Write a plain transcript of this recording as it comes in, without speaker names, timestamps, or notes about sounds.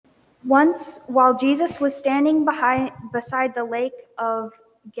Once, while Jesus was standing beside the lake of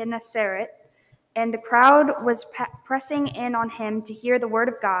Gennesaret, and the crowd was pressing in on him to hear the word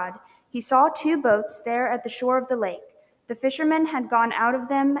of God, he saw two boats there at the shore of the lake. The fishermen had gone out of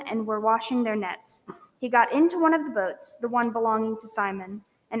them and were washing their nets. He got into one of the boats, the one belonging to Simon,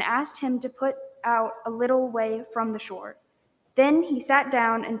 and asked him to put out a little way from the shore. Then he sat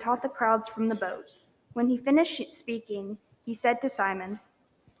down and taught the crowds from the boat. When he finished speaking, he said to Simon,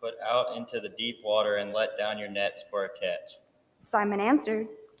 "Put out into the deep water and let down your nets for a catch." Simon answered,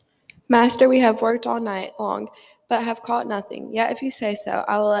 Master, we have worked all night long, but have caught nothing. Yet if you say so,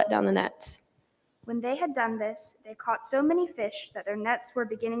 I will let down the nets. When they had done this, they caught so many fish that their nets were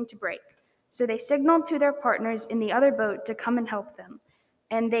beginning to break. So they signaled to their partners in the other boat to come and help them.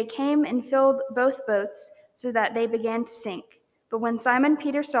 And they came and filled both boats so that they began to sink. But when Simon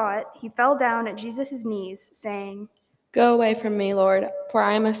Peter saw it, he fell down at Jesus' knees, saying, Go away from me, Lord, for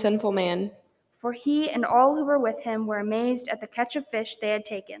I am a sinful man. For he and all who were with him were amazed at the catch of fish they had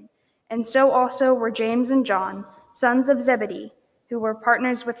taken. And so also were James and John, sons of Zebedee, who were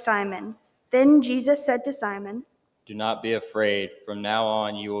partners with Simon. Then Jesus said to Simon, "Do not be afraid. From now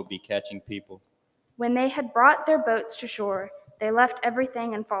on you will be catching people." When they had brought their boats to shore, they left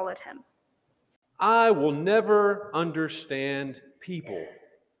everything and followed him. I will never understand people.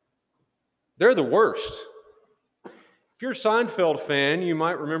 They're the worst. If you're a Seinfeld fan, you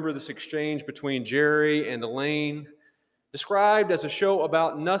might remember this exchange between Jerry and Elaine. Described as a show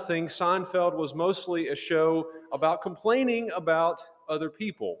about nothing, Seinfeld was mostly a show about complaining about other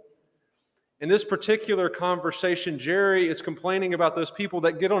people. In this particular conversation, Jerry is complaining about those people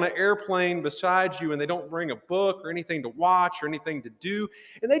that get on an airplane beside you and they don't bring a book or anything to watch or anything to do,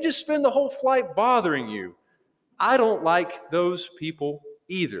 and they just spend the whole flight bothering you. I don't like those people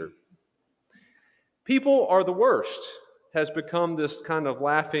either. People are the worst has become this kind of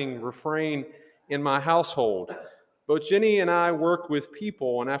laughing refrain in my household. Both Jenny and I work with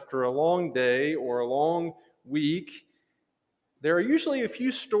people, and after a long day or a long week, there are usually a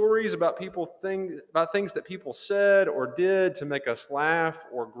few stories about things that people said or did to make us laugh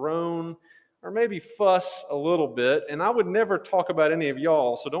or groan or maybe fuss a little bit. And I would never talk about any of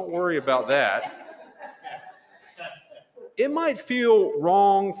y'all, so don't worry about that. It might feel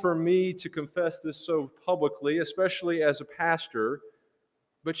wrong for me to confess this so publicly, especially as a pastor,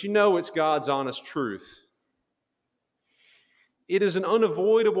 but you know it's God's honest truth. It is an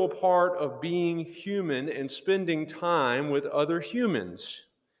unavoidable part of being human and spending time with other humans.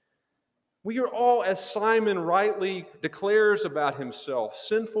 We are all, as Simon rightly declares about himself,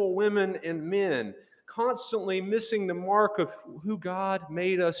 sinful women and men, constantly missing the mark of who God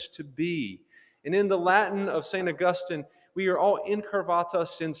made us to be. And in the Latin of St. Augustine, we are all incurvata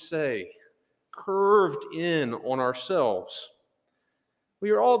sensae, curved in on ourselves. We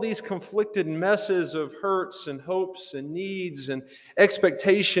are all these conflicted messes of hurts and hopes and needs and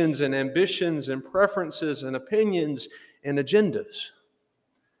expectations and ambitions and preferences and opinions and agendas.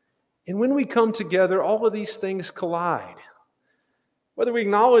 And when we come together, all of these things collide. Whether we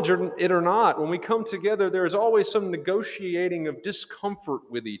acknowledge it or not, when we come together, there is always some negotiating of discomfort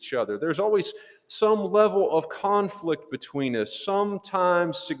with each other. There's always some level of conflict between us,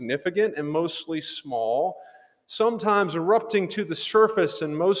 sometimes significant and mostly small, sometimes erupting to the surface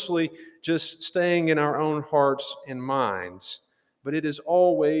and mostly just staying in our own hearts and minds. But it is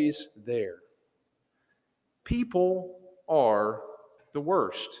always there. People are the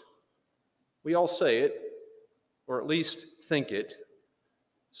worst. We all say it, or at least think it,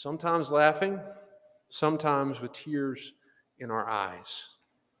 sometimes laughing, sometimes with tears in our eyes.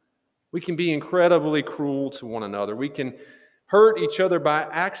 We can be incredibly cruel to one another. We can hurt each other by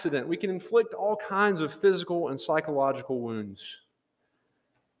accident. We can inflict all kinds of physical and psychological wounds.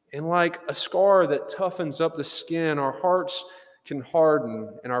 And like a scar that toughens up the skin, our hearts can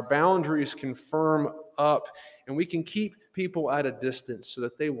harden and our boundaries can firm up, and we can keep people at a distance so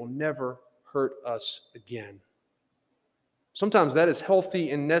that they will never hurt us again. Sometimes that is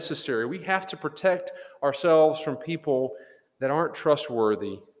healthy and necessary. We have to protect ourselves from people that aren't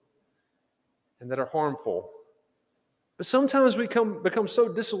trustworthy and that are harmful. But sometimes we become so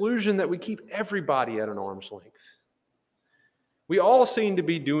disillusioned that we keep everybody at an arm's length. We all seem to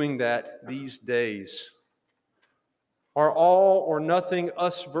be doing that these days. Our all or nothing,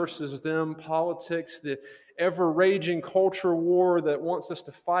 us versus them politics, the ever-raging culture war that wants us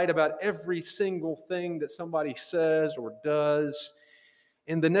to fight about every single thing that somebody says or does,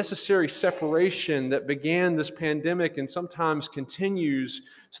 and the necessary separation that began this pandemic and sometimes continues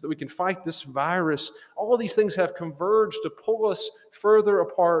so that we can fight this virus. All of these things have converged to pull us further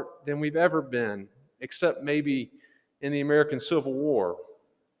apart than we've ever been, except maybe in the American Civil War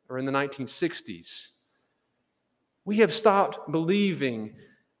or in the 1960s. We have stopped believing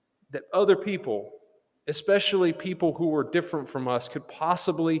that other people, especially people who are different from us, could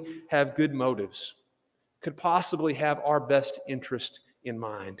possibly have good motives, could possibly have our best interest in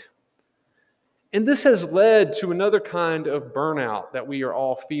mind. And this has led to another kind of burnout that we are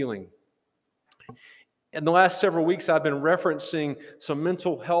all feeling. In the last several weeks, I've been referencing some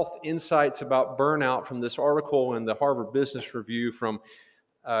mental health insights about burnout from this article in the Harvard Business Review from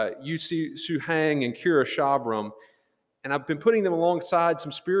Yu-Su Hang and Kira Shabram. And I've been putting them alongside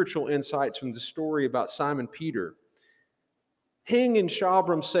some spiritual insights from the story about Simon Peter. Hing and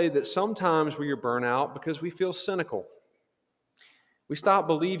Shabram say that sometimes we are burnout because we feel cynical. We stop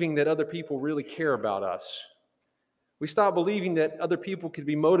believing that other people really care about us. We stop believing that other people could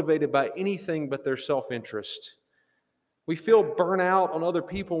be motivated by anything but their self-interest. We feel burnout on other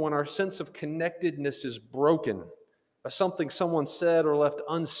people when our sense of connectedness is broken by something someone said or left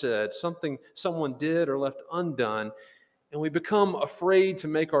unsaid, something someone did or left undone, and we become afraid to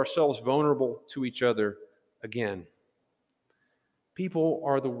make ourselves vulnerable to each other again. People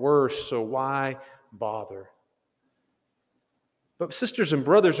are the worst, so why bother? But sisters and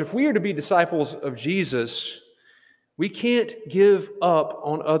brothers, if we are to be disciples of Jesus, we can't give up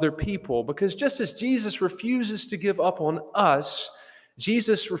on other people, because just as Jesus refuses to give up on us,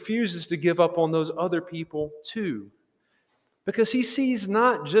 Jesus refuses to give up on those other people too. Because he sees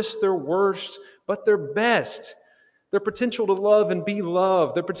not just their worst, but their best, their potential to love and be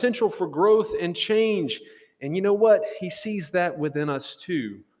loved, their potential for growth and change. And you know what? He sees that within us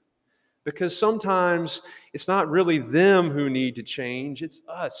too. Because sometimes it's not really them who need to change, it's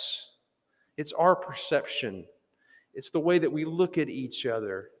us. It's our perception. It's the way that we look at each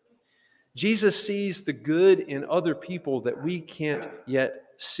other. Jesus sees the good in other people that we can't yet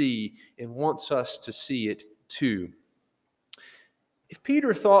see and wants us to see it too. If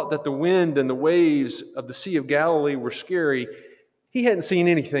Peter thought that the wind and the waves of the Sea of Galilee were scary, he hadn't seen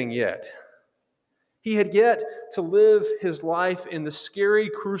anything yet. He had yet to live his life in the scary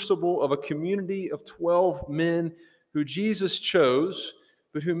crucible of a community of 12 men who Jesus chose,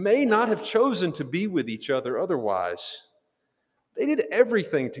 but who may not have chosen to be with each other otherwise. They did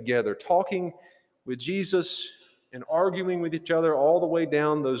everything together, talking with Jesus and arguing with each other all the way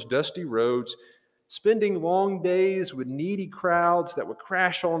down those dusty roads, spending long days with needy crowds that would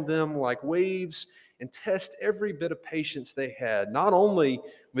crash on them like waves and test every bit of patience they had, not only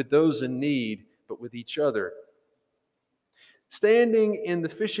with those in need, but with each other. Standing in the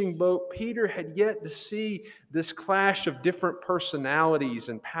fishing boat, Peter had yet to see this clash of different personalities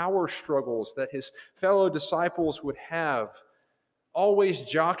and power struggles that his fellow disciples would have, always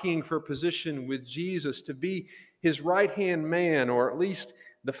jockeying for position with Jesus to be his right-hand man, or at least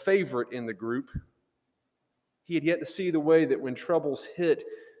the favorite in the group. He had yet to see the way that when troubles hit,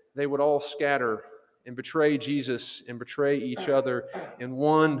 they would all scatter and betray Jesus and betray each other, and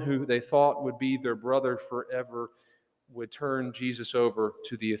one who they thought would be their brother forever would turn Jesus over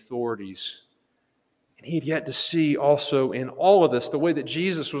to the authorities. And he had yet to see also in all of this the way that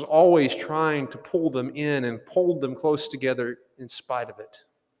Jesus was always trying to pull them in and pulled them close together in spite of it.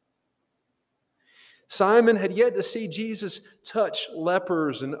 Simon had yet to see Jesus touch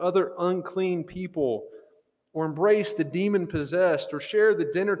lepers and other unclean people, or embrace the demon-possessed, or share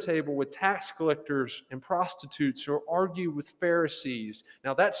the dinner table with tax collectors and prostitutes, or argue with Pharisees.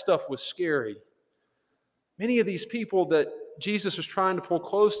 Now that stuff was scary. Many of these people that Jesus was trying to pull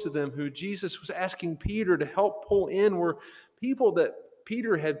close to them, who Jesus was asking Peter to help pull in, were people that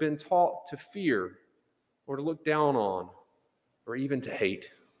Peter had been taught to fear, or to look down on, or even to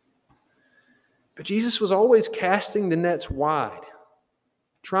hate. But Jesus was always casting the nets wide,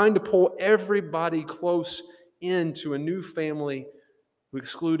 trying to pull everybody close into a new family who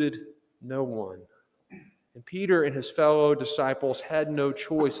excluded no one. And Peter and his fellow disciples had no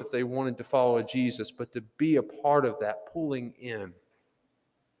choice if they wanted to follow Jesus, but to be a part of that pulling in.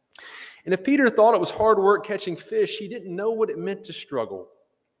 And if Peter thought it was hard work catching fish, he didn't know what it meant to struggle.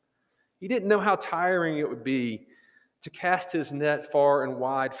 He didn't know how tiring it would be to cast his net far and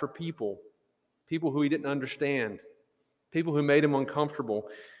wide for people who he didn't understand, people who made him uncomfortable,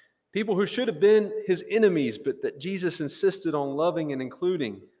 people who should have been his enemies, but that Jesus insisted on loving and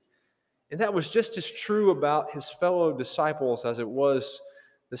including. And that was just as true about his fellow disciples as it was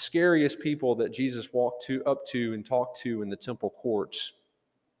the scariest people that Jesus walked up to and talked to in the temple courts.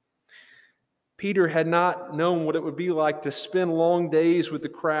 Peter had not known what it would be like to spend long days with the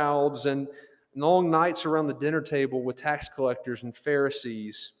crowds and long nights around the dinner table with tax collectors and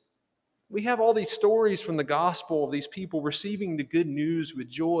Pharisees. We have all these stories from the gospel of these people receiving the good news with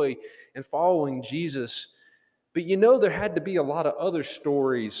joy and following Jesus. But you know, there had to be a lot of other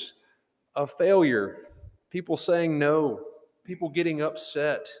stories of failure, people saying no, people getting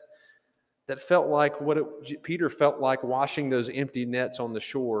upset, that felt like Peter felt like washing those empty nets on the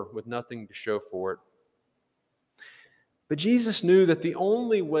shore with nothing to show for it. But Jesus knew that the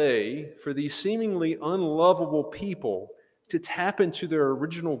only way for these seemingly unlovable people to tap into their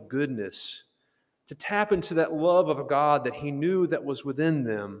original goodness, to tap into that love of a God that he knew that was within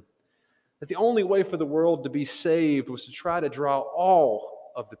them, that the only way for the world to be saved was to try to draw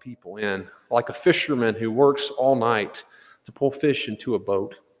all of the people in, like a fisherman who works all night to pull fish into a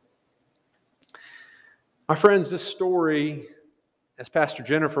boat. My friends, this story, as Pastor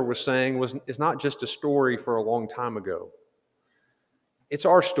Jennifer was saying, is not just a story for a long time ago. It's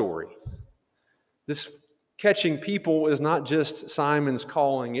our story. This catching people is not just Simon's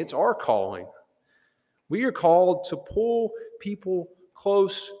calling, it's our calling. We are called to pull people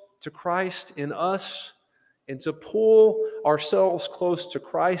close to Christ in us and to pull ourselves close to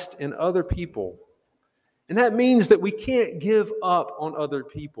Christ in other people. And that means that we can't give up on other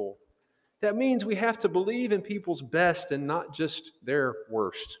people. That means we have to believe in people's best and not just their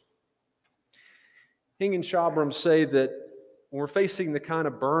worst. Hing and Shabram say that when we're facing the kind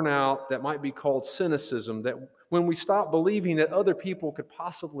of burnout that might be called cynicism, that when we stop believing that other people could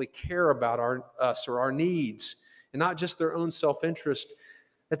possibly care about us or our needs and not just their own self-interest,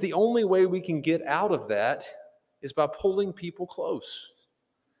 that the only way we can get out of that is by pulling people close.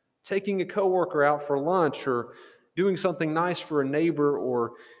 Taking a coworker out for lunch, or doing something nice for a neighbor,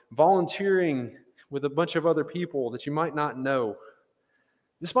 or volunteering with a bunch of other people that you might not know.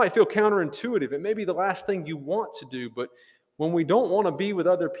 This might feel counterintuitive. It may be the last thing you want to do, but when we don't want to be with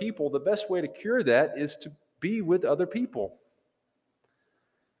other people, the best way to cure that is to be with other people.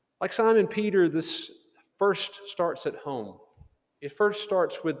 Like Simon Peter, this first starts at home. It first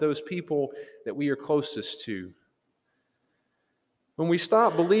starts with those people that we are closest to. When we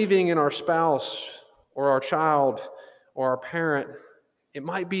stop believing in our spouse or our child or our parent, it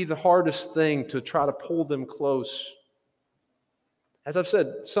might be the hardest thing to try to pull them close. As I've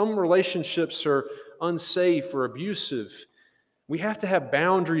said, some relationships are unsafe or abusive. We have to have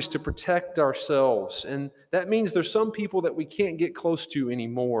boundaries to protect ourselves, and that means there's some people that we can't get close to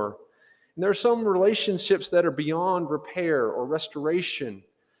anymore. And there are some relationships that are beyond repair or restoration.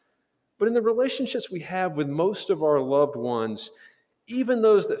 But in the relationships we have with most of our loved ones, even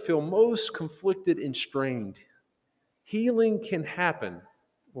those that feel most conflicted and strained, healing can happen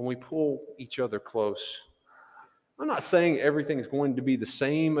when we pull each other close. I'm not saying everything is going to be the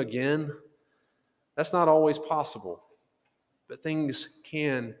same again. That's not always possible. But things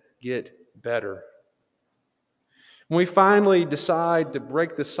can get better. When we finally decide to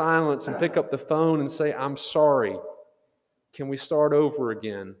break the silence and pick up the phone and say, "I'm sorry," can we start over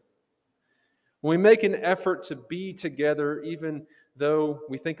again? When we make an effort to be together, even though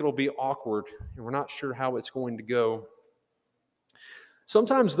we think it'll be awkward and we're not sure how it's going to go.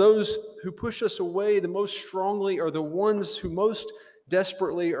 Sometimes those who push us away the most strongly are the ones who most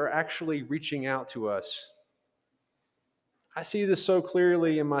desperately are actually reaching out to us. I see this so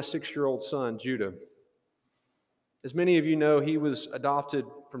clearly in my 6-year-old son, Judah. As many of you know, he was adopted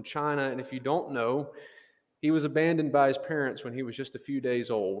from China, and if you don't know, he was abandoned by his parents when he was just a few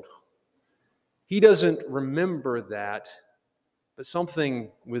days old. He doesn't remember that, but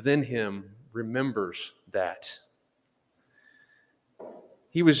something within him remembers that.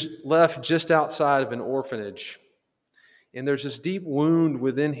 He was left just outside of an orphanage, and there's this deep wound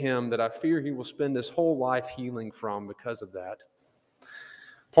within him that I fear he will spend his whole life healing from because of that.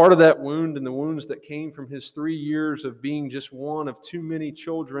 Part of that wound and the wounds that came from his 3 years of being just one of too many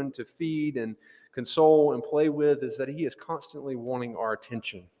children to feed and console and play with is that he is constantly wanting our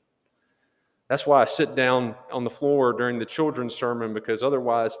attention. That's why I sit down on the floor during the children's sermon, because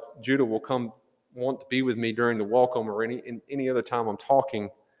otherwise Judah will come want to be with me during the welcome or any other time I'm talking.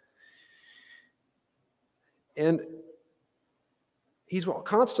 And he's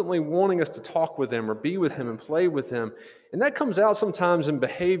constantly wanting us to talk with him or be with him and play with him. And that comes out sometimes in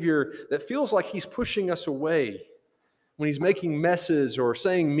behavior that feels like he's pushing us away. When he's making messes or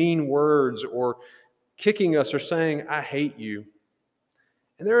saying mean words or kicking us or saying, "I hate you."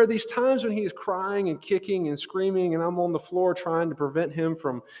 And there are these times when he is crying and kicking and screaming, and I'm on the floor trying to prevent him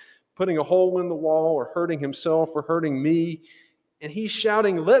from putting a hole in the wall or hurting himself or hurting me. And he's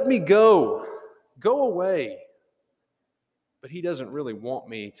shouting, "Let me go. Go away." But he doesn't really want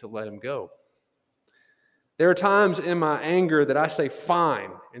me to let him go. There are times in my anger that I say,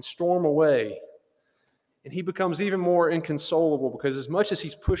 "Fine," and storm away. And he becomes even more inconsolable because as much as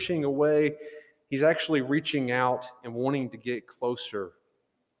he's pushing away, he's actually reaching out and wanting to get closer.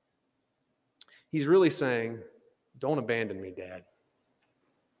 He's really saying, Don't abandon me, Dad.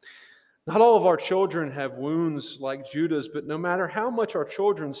 Not all of our children have wounds like Judah's, but no matter how much our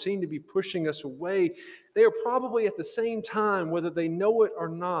children seem to be pushing us away, they are probably at the same time, whether they know it or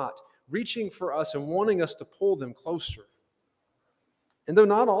not, reaching for us and wanting us to pull them closer. And though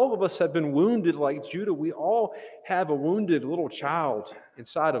not all of us have been wounded like Judah, we all have a wounded little child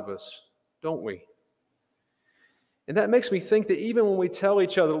inside of us, don't we? And that makes me think that even when we tell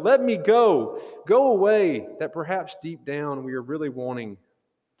each other, let me go away, that perhaps deep down we are really wanting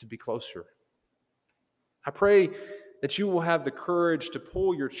to be closer. I pray that you will have the courage to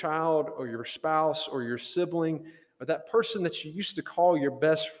pull your child or your spouse or your sibling or that person that you used to call your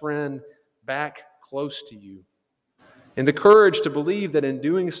best friend back close to you. And the courage to believe that in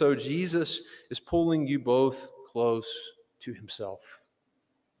doing so, Jesus is pulling you both close to himself.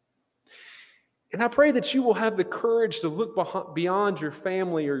 And I pray that you will have the courage to look beyond your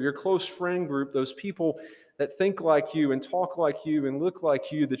family or your close friend group, those people that think like you and talk like you and look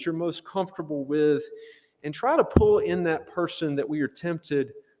like you, that you're most comfortable with, and try to pull in that person that we are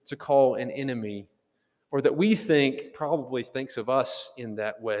tempted to call an enemy, or that we think probably thinks of us in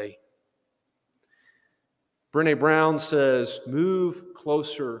that way. Brené Brown says, move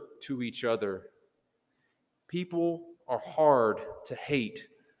closer to each other. People are hard to hate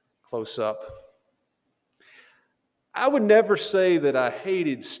close up. I would never say that I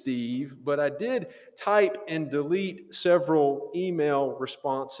hated Steve, but I did type and delete several email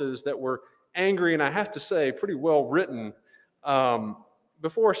responses that were angry, and I have to say, pretty well written,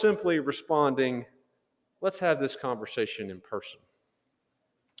 before simply responding, let's have this conversation in person.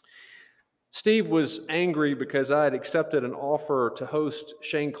 Steve was angry because I had accepted an offer to host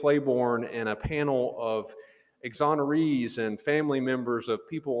Shane Claiborne and a panel of exonerees and family members of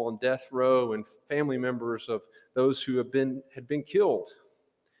people on death row and family members of those who had been killed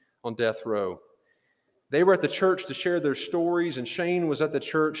on death row. They were at the church to share their stories, and Shane was at the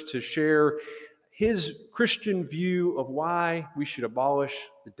church to share his Christian view of why we should abolish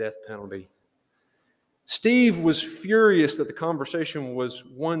the death penalty. Steve was furious that the conversation was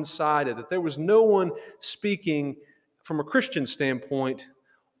one-sided, that there was no one speaking from a Christian standpoint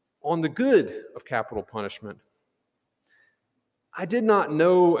on the good of capital punishment. I did not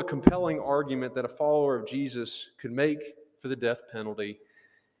know a compelling argument that a follower of Jesus could make for the death penalty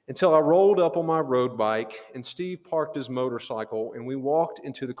until I rolled up on my road bike and Steve parked his motorcycle and we walked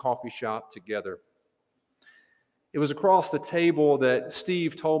into the coffee shop together. It was across the table that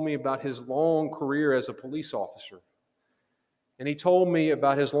Steve told me about his long career as a police officer. And he told me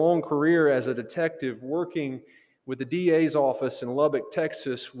about his long career as a detective working with the DA's office in Lubbock,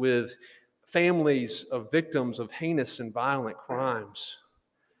 Texas, with families of victims of heinous and violent crimes.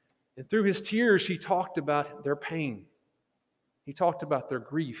 And through his tears, he talked about their pain. He talked about their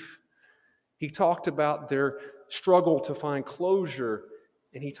grief. He talked about their struggle to find closure.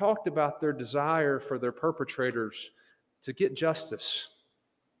 And he talked about their desire for their perpetrators to get justice.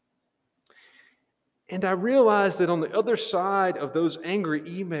 And I realized that on the other side of those angry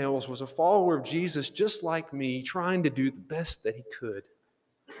emails was a follower of Jesus just like me, trying to do the best that he could.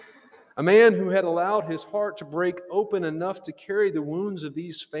 A man who had allowed his heart to break open enough to carry the wounds of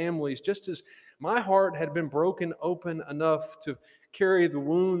these families, just as my heart had been broken open enough to carry the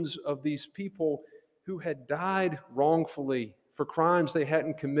wounds of these people who had died wrongfully for crimes they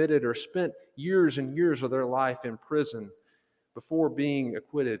hadn't committed or spent years and years of their life in prison before being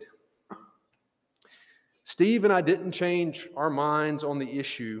acquitted. Steve and I didn't change our minds on the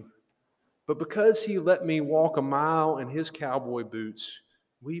issue, but because he let me walk a mile in his cowboy boots,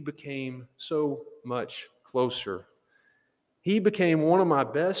 we became so much closer. He became one of my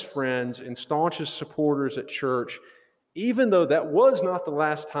best friends and staunchest supporters at church, even though that was not the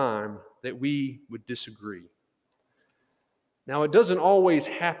last time that we would disagree. Now, it doesn't always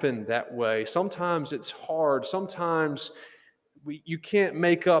happen that way. Sometimes it's hard. Sometimes you can't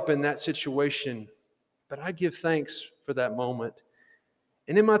make up in that situation. But I give thanks for that moment.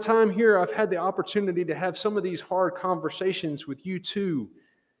 And in my time here, I've had the opportunity to have some of these hard conversations with you too.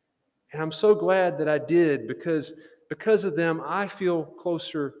 And I'm so glad that I did, because of them, I feel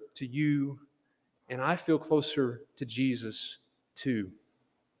closer to you and I feel closer to Jesus too.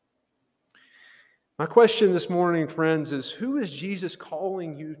 My question this morning, friends, is who is Jesus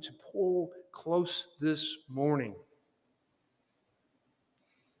calling you to pull close this morning?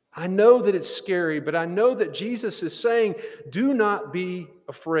 I know that it's scary, but I know that Jesus is saying, do not be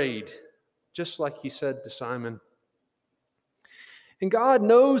afraid, just like he said to Simon. And God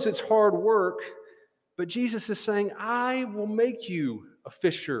knows it's hard work, but Jesus is saying, I will make you a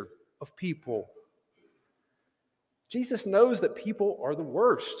fisher of people. Jesus knows that people are the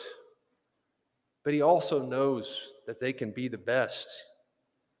worst. but he also knows that they can be the best.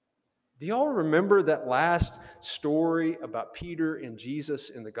 Do y'all remember that last story about Peter and Jesus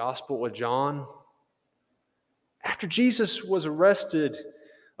in the Gospel of John? After Jesus was arrested,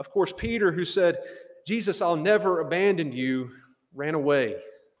 of course, Peter, who said, "Jesus, I'll never abandon you," ran away.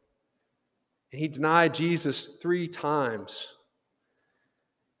 And he denied Jesus 3 times.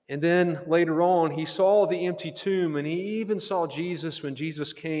 And then later on, he saw the empty tomb, and he even saw Jesus when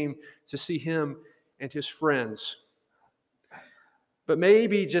Jesus came to see him and his friends. But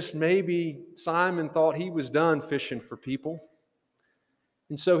maybe, just maybe, Simon thought he was done fishing for people.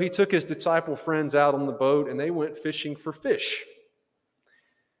 And so he took his disciple friends out on the boat, and they went fishing for fish.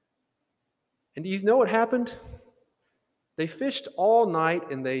 And do you know what happened? They fished all night,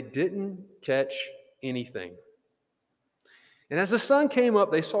 and they didn't catch anything. And as the sun came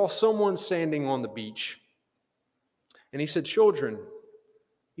up, they saw someone standing on the beach. And he said, "Children,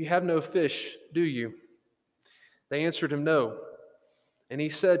 you have no fish, do you?" They answered him, "No." And he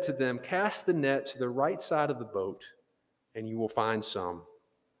said to them, "Cast the net to the right side of the boat, and you will find some."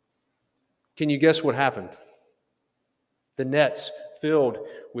 Can you guess what happened? The nets filled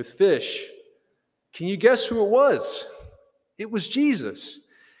with fish. Can you guess who it was? It was Jesus.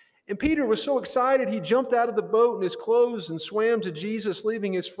 And Peter was so excited, he jumped out of the boat in his clothes and swam to Jesus,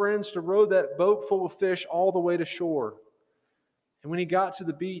 leaving his friends to row that boat full of fish all the way to shore. And when he got to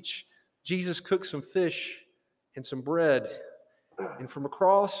the beach, Jesus cooked some fish and some bread. And from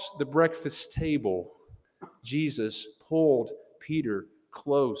across the breakfast table, Jesus pulled Peter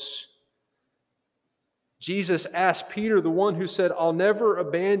close. Jesus asked Peter, the one who said, "I'll never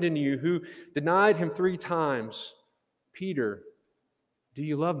abandon you," who denied him 3 times, "Peter, do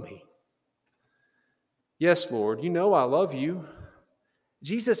you love me?" "Yes, Lord, you know I love you."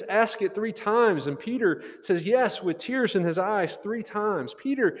 Jesus asked it 3 times, and Peter says yes with tears in his eyes 3 times.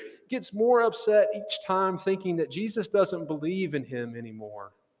 Peter gets more upset each time, thinking that Jesus doesn't believe in him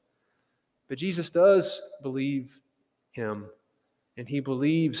anymore. But Jesus does believe him, and he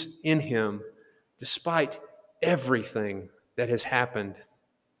believes in him despite everything that has happened.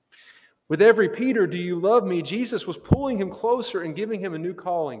 With every "Peter, do you love me?" Jesus was pulling him closer and giving him a new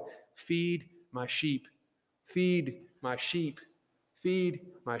calling. "Feed my sheep. Feed my sheep. Feed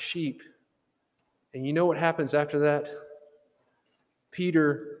my sheep." And you know what happens after that?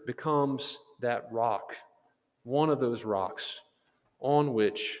 Peter becomes that rock, one of those rocks on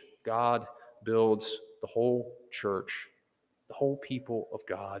which God builds the whole church, the whole people of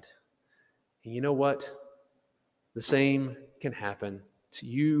God. And you know what? The same can happen to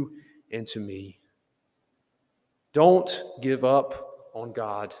you and to me. Don't give up on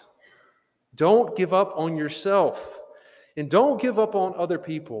God. Don't give up on yourself. And don't give up on other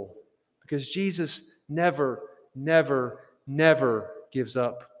people, because Jesus never, never, never gives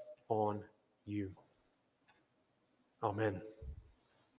up on you. Amen.